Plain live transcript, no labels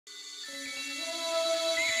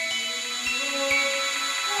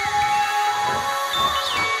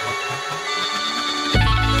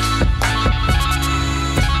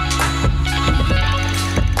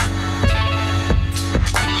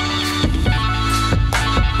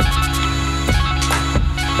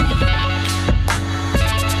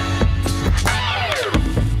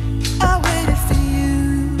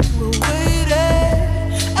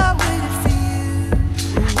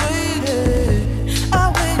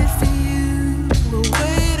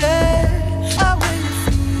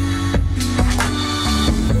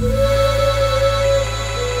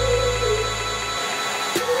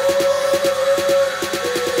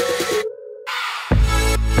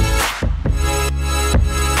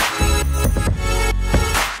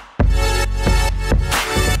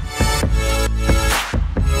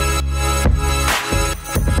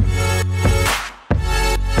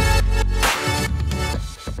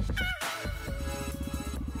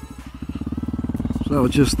But I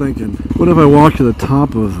was just thinking, what if I walked to the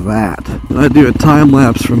top of that and I'd do a time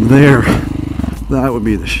lapse from there? That would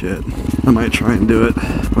be the shit. I might try and do it.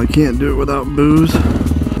 If I can't do it without booze,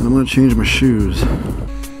 then I'm gonna change my shoes.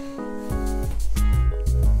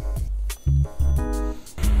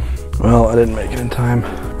 Well, I didn't make it in time.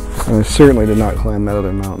 And I certainly did not climb that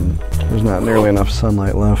other mountain. There's not nearly enough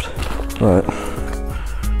sunlight left, but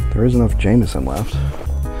there is enough Jameson left.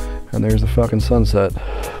 And there's the fucking sunset.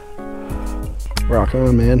 Rock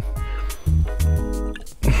on, man.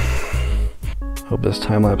 Hope this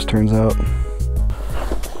time lapse turns out.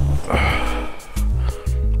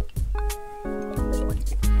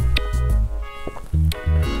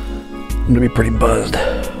 I'm gonna be pretty buzzed.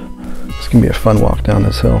 It's gonna be a fun walk down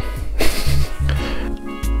this hill.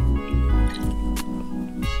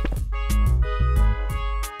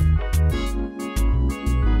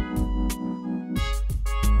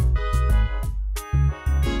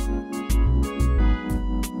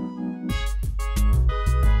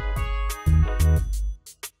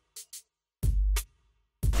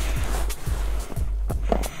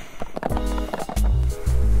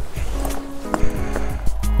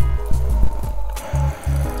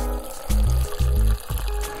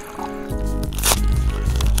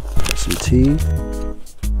 Some tea.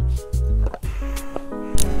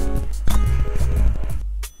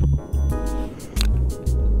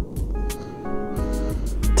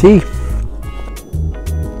 Tea.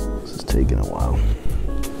 This is taking a while.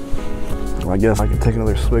 Well, I guess I can take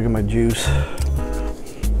another swig of my juice.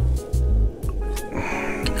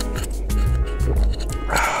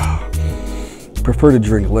 Prefer to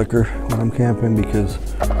drink liquor when I'm camping because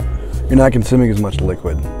you're not consuming as much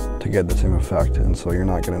liquid to get the same effect, and so you're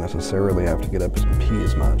not going to necessarily have to get up and pee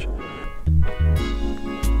as much.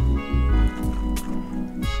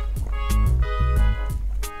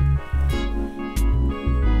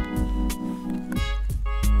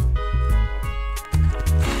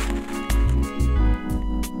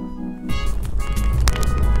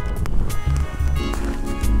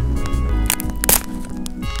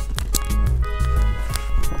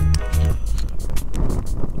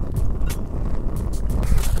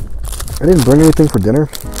 I didn't bring anything for dinner.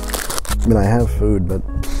 I mean, I have food, but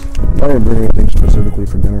I didn't bring anything specifically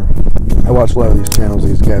for dinner. I watch a lot of these channels.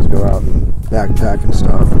 These guys go out and backpack and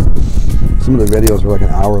stuff. Some of the videos are like an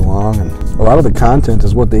hour long, and a lot of the content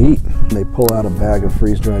is what they eat. They pull out a bag of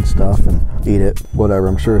freeze-dried stuff and eat it. Whatever,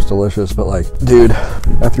 I'm sure it's delicious, but like, dude,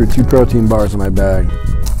 I threw 2 protein bars in my bag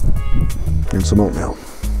and some oatmeal.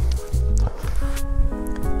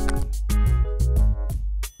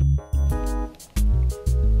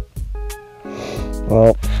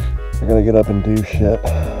 Well, I gotta get up and do shit.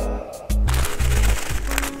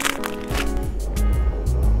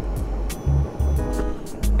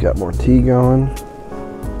 Got more tea going.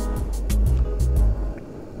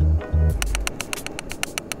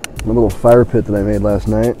 My little fire pit that I made last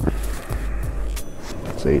night.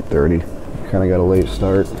 It's 8:30. Kinda got a late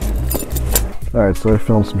start. Alright, so I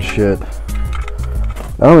filmed some shit.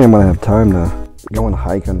 I don't even want to have time to go and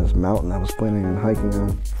hike on this mountain I was planning on hiking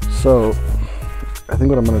on. So, I think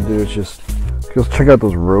what I'm going to do is just go check out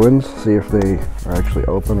those ruins, see if they are actually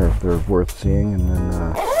open or if they're worth seeing, and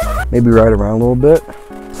then maybe ride around a little bit,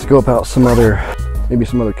 scope out maybe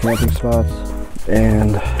some other camping spots,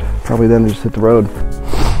 and probably then just hit the road.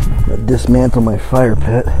 Dismantle my fire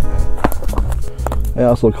pit. I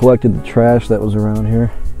also collected the trash that was around here.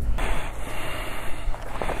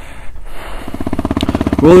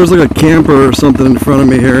 Well, there's like a camper or something in front of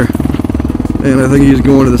me here, and I think he's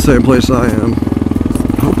going to the same place I am.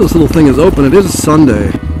 I hope this little thing is open. It is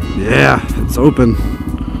Sunday. Yeah, it's open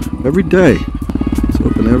every day. It's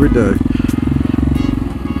open every day.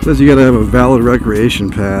 It says you gotta have a valid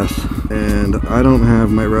recreation pass, and I don't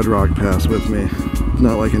have my Red Rock pass with me. It's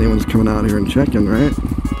not like anyone's coming out here and checking, right?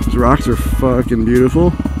 These rocks are fucking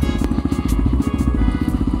beautiful.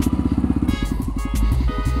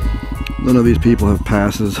 None of these people have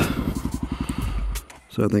passes,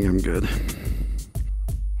 so I think I'm good.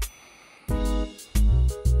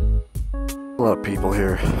 A lot of people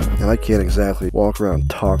here, and I can't exactly walk around and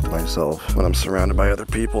talk to myself when I'm surrounded by other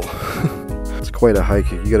people. It's quite a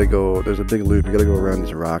hike. You gotta go, there's a big loop, you gotta go around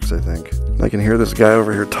these rocks, I think. And I can hear this guy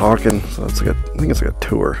over here talking, so it's like I think it's like a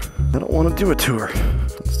tour. I don't want to do a tour.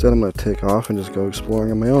 Instead, I'm gonna take off and just go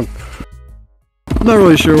exploring on my own. I'm not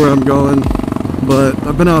really sure where I'm going, but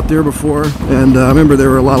I've been out there before, and I remember there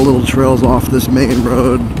were a lot of little trails off this main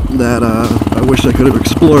road that I wish I could have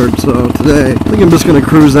explored. So today, I think I'm just gonna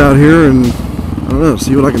cruise out here and, I don't know,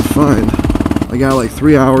 see what I can find. I got like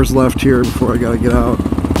 3 hours left here before I gotta get out.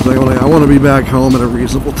 I want to be back home at a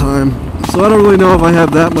reasonable time. So I don't really know if I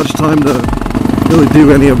have that much time to really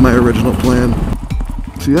do any of my original plan.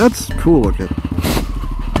 See, that's cool looking.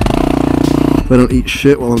 If I don't eat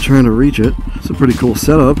shit while I'm trying to reach it. It's a pretty cool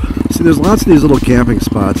setup. See, there's lots of these little camping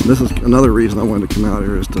spots, and this is another reason I wanted to come out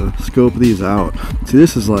here, is to scope these out. See,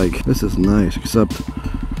 this is nice, except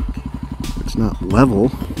it's not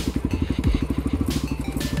level.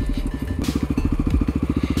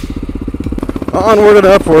 Onward and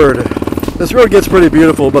upward. This road gets pretty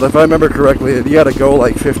beautiful, but if I remember correctly, you gotta go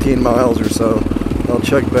like 15 miles or so. I'll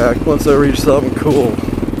check back once I reach something cool.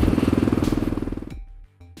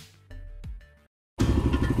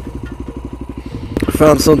 I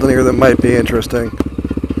found something here that might be interesting.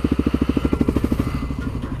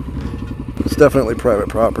 It's definitely private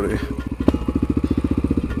property.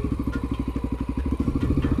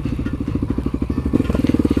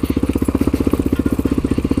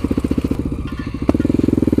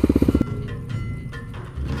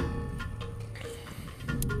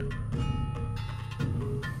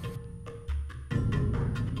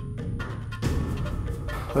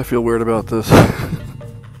 I feel weird about this.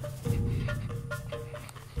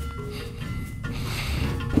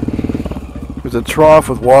 There's a trough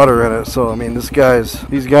with water in it, so I mean, he's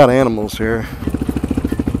got animals here.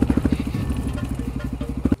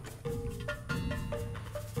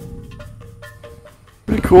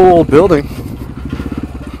 Pretty cool old building.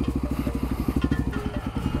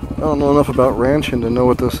 I don't know enough about ranching to know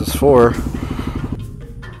what this is for.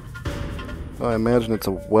 I imagine it's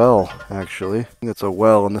a well, actually. I think it's a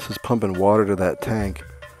well, and this is pumping water to that tank.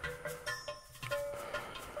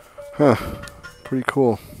 Huh. Pretty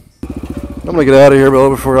cool. I'm gonna get out of here, Bill,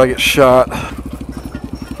 before I get shot.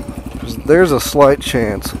 'Cause there's a slight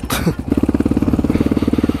chance.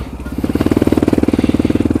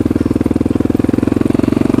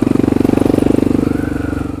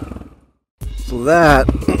 So that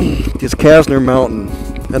is Kasner Mountain.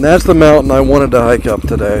 And that's the mountain I wanted to hike up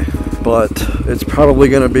today. But it's probably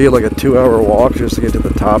going to be like a 2-hour walk just to get to the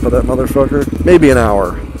top of that motherfucker. Maybe an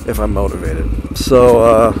hour if I'm motivated. So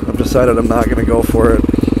I've decided I'm not going to go for it.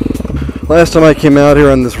 Last time I came out here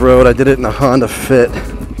on this road, I did it in a Honda Fit.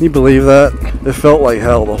 Can you believe that? It felt like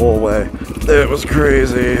hell the whole way. It was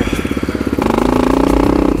crazy.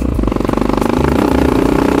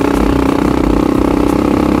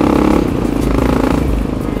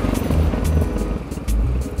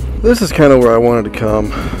 This is kind of where I wanted to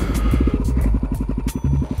come.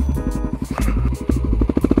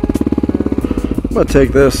 I'm gonna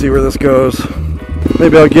take this, see where this goes.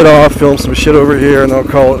 Maybe I'll get off, film some shit over here, and I'll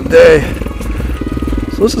call it a day.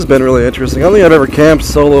 So this has been really interesting. I don't think I've ever camped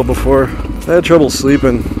solo before. I had trouble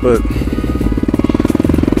sleeping, but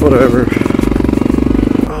whatever.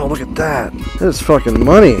 Oh, look at that. That is fucking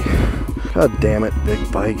money. God damn it,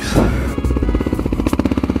 big bikes.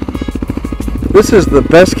 This is the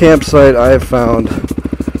best campsite I've found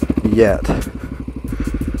yet.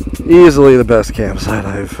 Easily the best campsite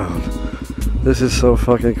I've found. This is so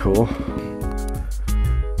fucking cool.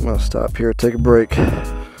 I'm gonna stop here, take a break.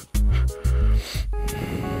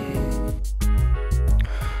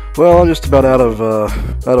 Well, I'm just about out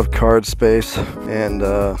of card space, and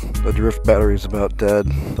the drift battery's about dead.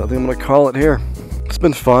 So I think I'm gonna call it here. It's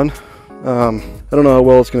been fun. I don't know how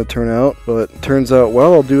well it's gonna turn out, but it turns out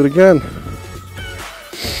well, I'll do it again.